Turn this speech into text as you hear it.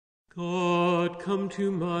God, come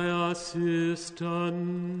to my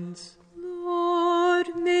assistance.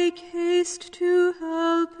 Lord, make haste to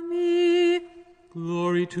help me.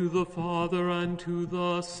 Glory to the Father, and to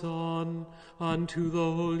the Son, and to the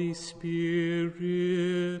Holy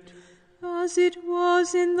Spirit. As it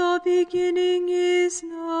was in the beginning, is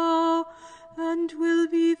now, and will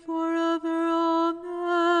be forever.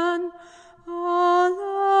 Amen.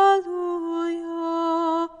 Alleluia.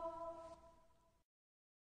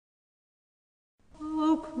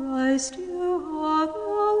 O Christ, you are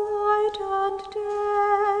the light and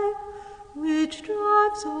day, which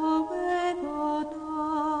drives away the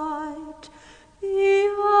night. The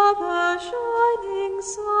ever-shining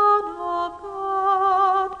Son of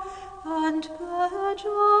God, and pledge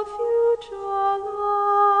of future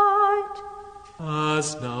light.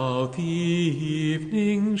 As now the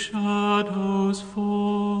evening shadows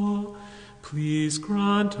fall, please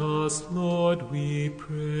grant us, Lord, we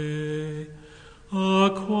pray, a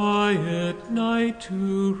quiet night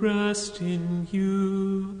to rest in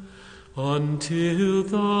you until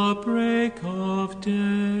the break of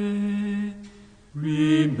day.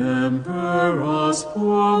 Remember us,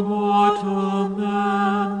 poor mortal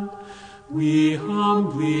men, we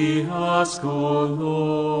humbly ask, O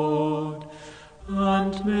Lord,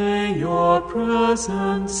 and may your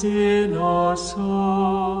presence in our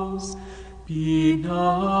souls be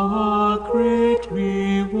now a great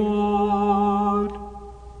reward.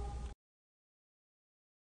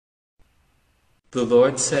 The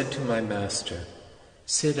Lord said to my Master,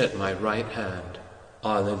 "Sit at my right hand."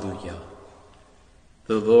 Alleluia.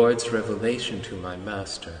 The Lord's revelation to my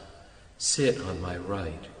Master, "Sit on my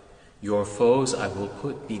right. Your foes I will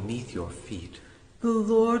put beneath your feet." The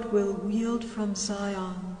Lord will wield from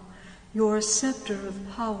Zion your scepter of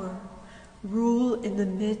power, rule in the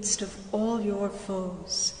midst of all your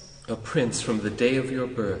foes. A prince from the day of your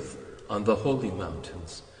birth on the holy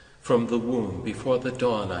mountains, from the womb before the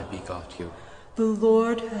dawn I begot you. The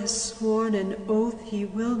Lord has sworn an oath he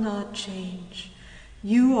will not change.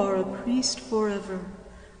 You are a priest forever,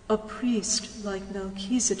 a priest like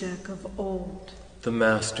Melchizedek of old. The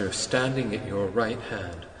Master, standing at your right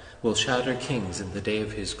hand, will shatter kings in the day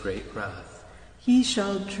of his great wrath. He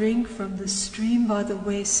shall drink from the stream by the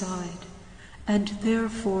wayside, and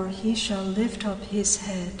therefore he shall lift up his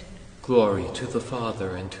head. Glory to the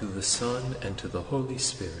Father, and to the Son, and to the Holy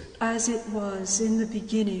Spirit. As it was in the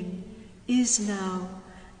beginning, is now,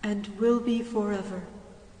 and will be forever.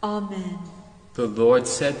 Amen. The Lord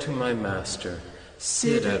said to my Master,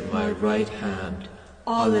 "Sit at my right hand."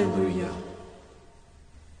 Alleluia.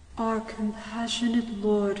 Our compassionate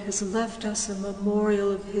Lord has left us a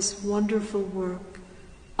memorial of his wonderful work.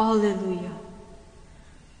 Alleluia.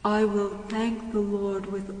 I will thank the Lord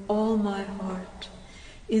with all my heart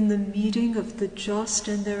in the meeting of the just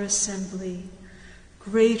and their assembly.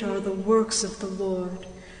 Great are the works of the Lord,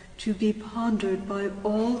 to be pondered by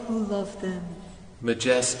all who love them.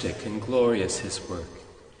 Majestic and glorious his work.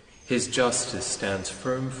 His justice stands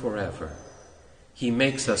firm forever. He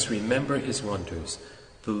makes us remember his wonders.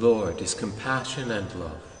 The Lord is compassion and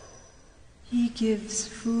love. He gives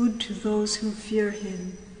food to those who fear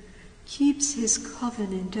him, keeps his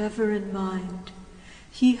covenant ever in mind.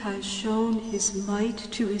 He has shown his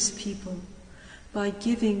might to his people by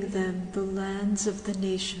giving them the lands of the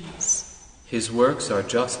nations. His works are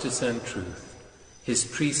justice and truth. His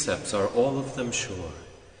precepts are all of them sure,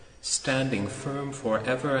 standing firm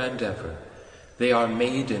forever and ever. They are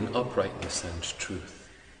made in uprightness and truth.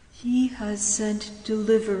 He has sent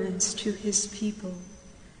deliverance to his people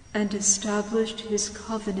and established his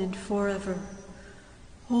covenant forever.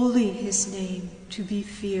 Holy his name, to be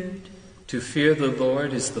feared. To fear the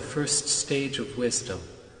Lord is the first stage of wisdom.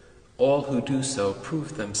 All who do so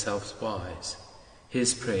prove themselves wise.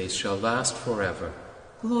 His praise shall last forever.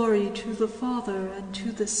 Glory to the Father, and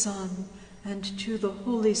to the Son, and to the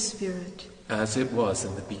Holy Spirit. As it was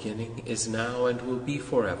in the beginning, is now, and will be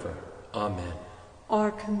forever. Amen.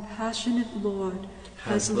 Our compassionate Lord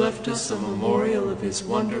has left us a memorial of his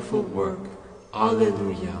wonderful work.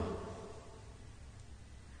 Alleluia.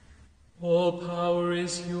 All power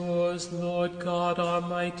is yours, Lord God, our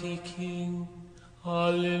mighty King.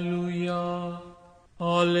 Alleluia.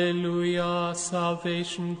 Alleluia.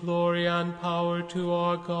 Salvation, glory, and power to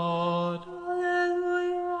our God.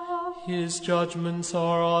 Alleluia. His judgments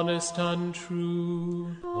are honest and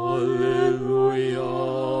true. Alleluia.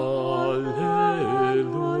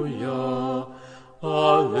 Alleluia.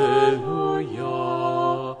 Alleluia.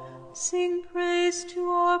 Sing praise to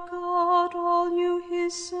our God, all you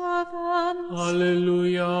his servants.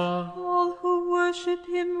 Alleluia. All who worship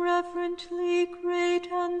him reverently,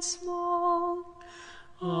 great and small.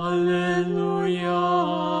 Alleluia,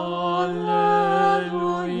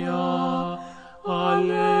 alleluia,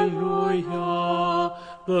 alleluia.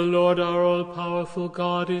 The Lord our all-powerful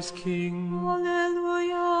God is King.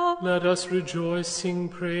 Alleluia. Let us rejoice, sing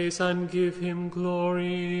praise, and give him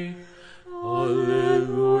glory.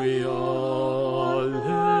 Alleluia,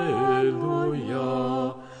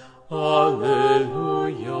 alleluia,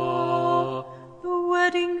 alleluia. The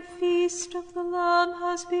wedding feast of the Lamb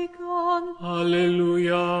has begun.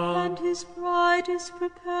 Alleluia. And his bride is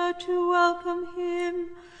prepared to welcome him.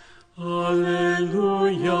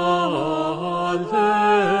 Alleluia,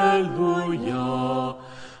 alleluia,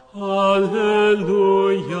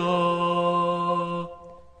 alleluia.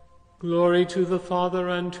 Glory to the Father,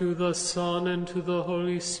 and to the Son, and to the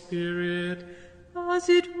Holy Spirit. As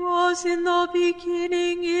it was in the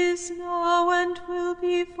beginning, is now, and will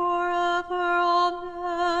be forever.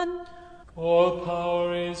 Amen. All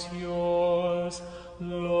power is yours,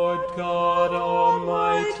 Lord God,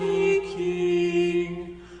 Almighty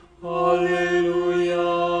King. Alleluia.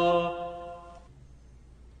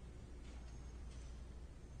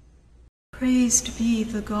 Praised be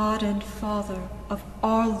the God and Father of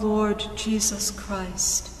our Lord Jesus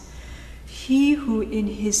Christ, he who in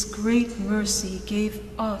his great mercy gave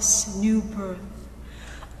us new birth,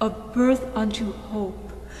 a birth unto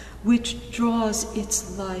hope, which draws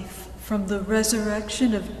its life from the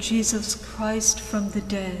resurrection of Jesus Christ from the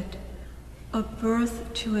dead, a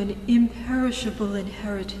birth to an imperishable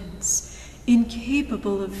inheritance,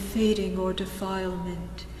 incapable of fading or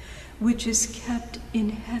defilement, which is kept in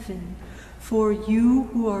heaven for you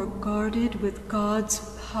who are guarded with God's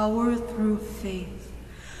power through faith,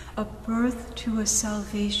 a birth to a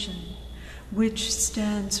salvation which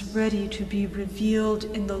stands ready to be revealed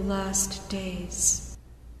in the last days.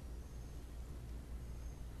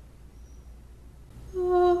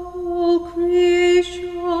 The whole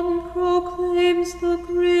creation proclaims the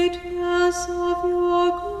greatness of your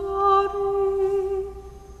glory.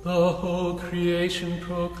 The whole creation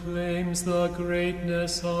proclaims the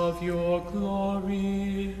greatness of your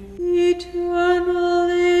glory. Eternal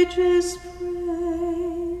ages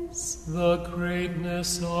praise The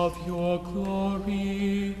greatness of your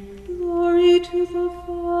glory. glory to the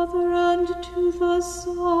Father, and to the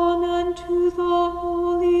Son, and to the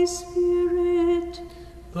Holy Spirit.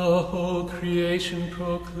 The whole creation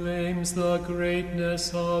proclaims the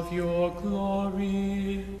greatness of your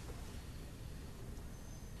glory.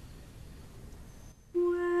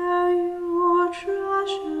 Where your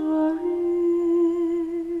treasure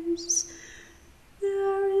is,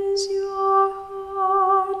 there is your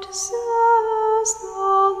heart, says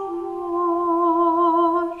the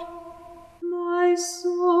Lord. My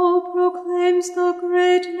soul proclaims the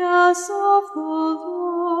greatness of the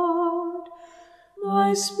Lord.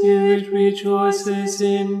 My spirit rejoices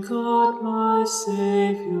in God my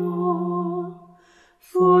Saviour,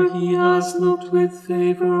 for he has looked with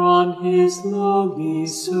favor on his lowly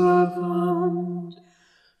servant.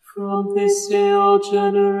 From this day all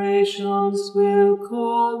generations will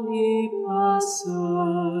call me blessed.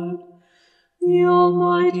 The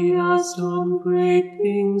Almighty has done great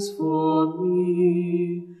things for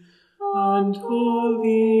me, and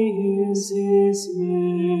holy is his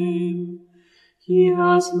name. He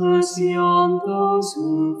has mercy on those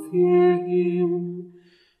who fear him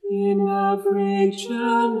in every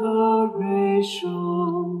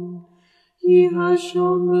generation. He has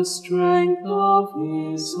shown the strength of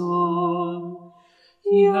his arm.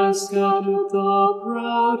 He has scattered the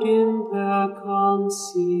proud in their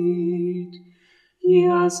conceit. He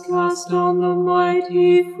has cast down the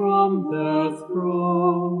mighty from their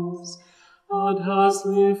thrones, and has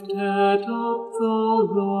lifted up the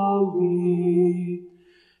lowly.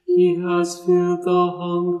 He has filled the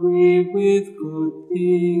hungry with good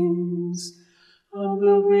things, and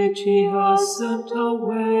the rich he has sent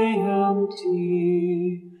away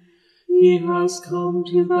empty. He has come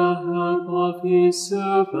to the help of his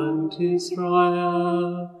servant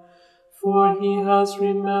Israel, for he has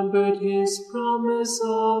remembered his promise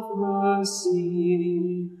of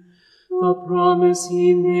mercy, the promise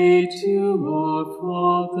he made to our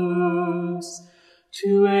fathers,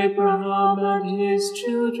 to Abraham and his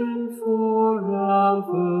children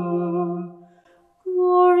forever.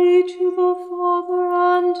 Glory to the Father,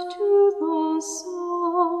 and to the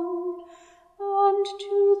Son, and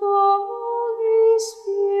to the Holy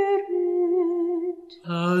Spirit.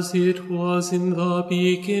 As it was in the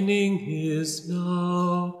beginning, is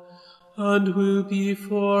now, and will be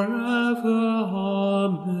forever.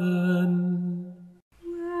 Amen.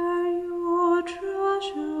 Where your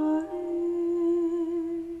treasure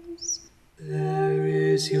is, There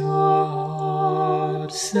is your heart.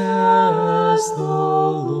 God, says the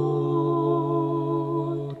Lord.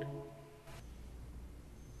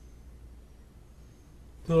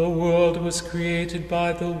 The world was created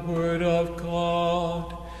by the word of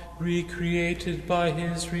God, recreated by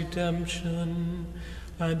his redemption,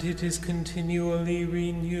 and it is continually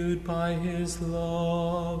renewed by his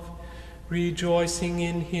love. Rejoicing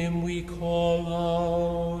in him we call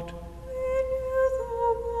out, Renew the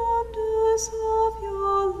wonders of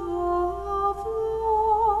your love,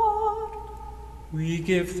 Lord. We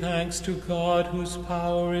give thanks to God, whose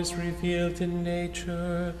power is revealed in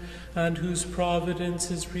nature and whose providence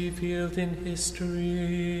is revealed in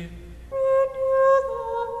history. Renew the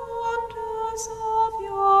wonders of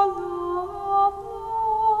your love,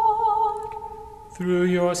 Lord. Through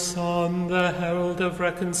your Son, the herald of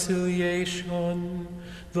reconciliation,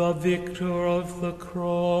 the victor of the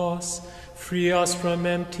cross, free us from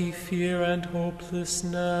empty fear and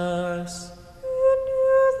hopelessness.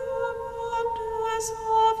 Renew the wonders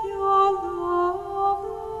of your love,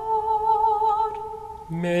 Lord.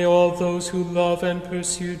 May all those who love and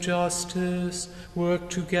pursue justice work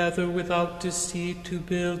together without deceit to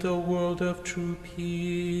build a world of true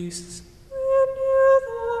peace. Renew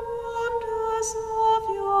the wonders of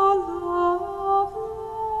your love,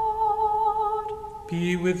 Lord.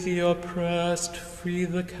 Be with the oppressed, free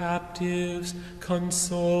the captives,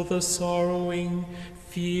 console the sorrowing,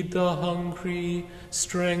 feed the hungry,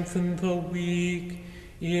 strengthen the weak.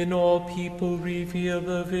 In all people reveal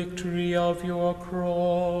the victory of your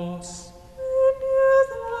cross. Renew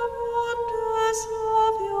the wonders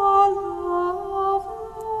of your love,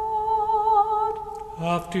 Lord.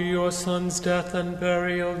 After your Son's death and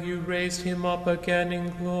burial, you raised him up again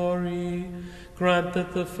in glory. Grant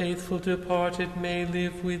that the faithful departed may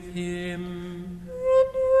live with him.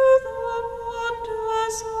 Renew the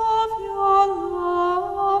wonders of your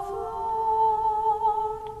love,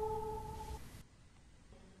 Lord.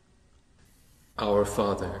 Our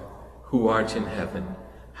Father, who art in heaven,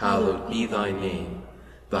 hallowed be thy name.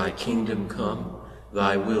 Thy kingdom come,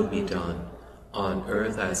 thy will be done, on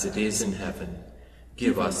earth as it is in heaven.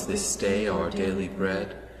 Give us this day our daily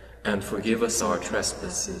bread, and forgive us our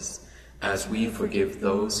trespasses, as we forgive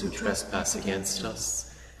those who trespass against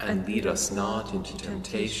us. And lead us not into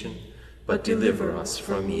temptation, but deliver us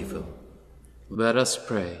from evil. Let us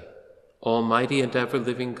pray. Almighty and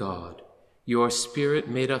ever-living God, your Spirit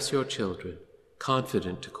made us your children,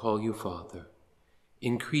 confident to call you Father.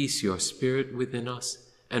 Increase your Spirit within us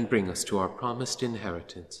and bring us to our promised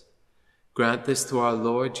inheritance. Grant this through our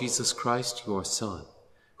Lord Jesus Christ, your Son,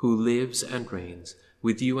 who lives and reigns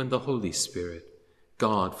with you and the Holy Spirit,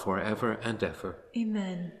 God forever and ever.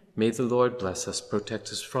 Amen. May the Lord bless us, protect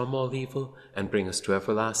us from all evil, and bring us to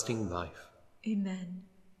everlasting life. Amen.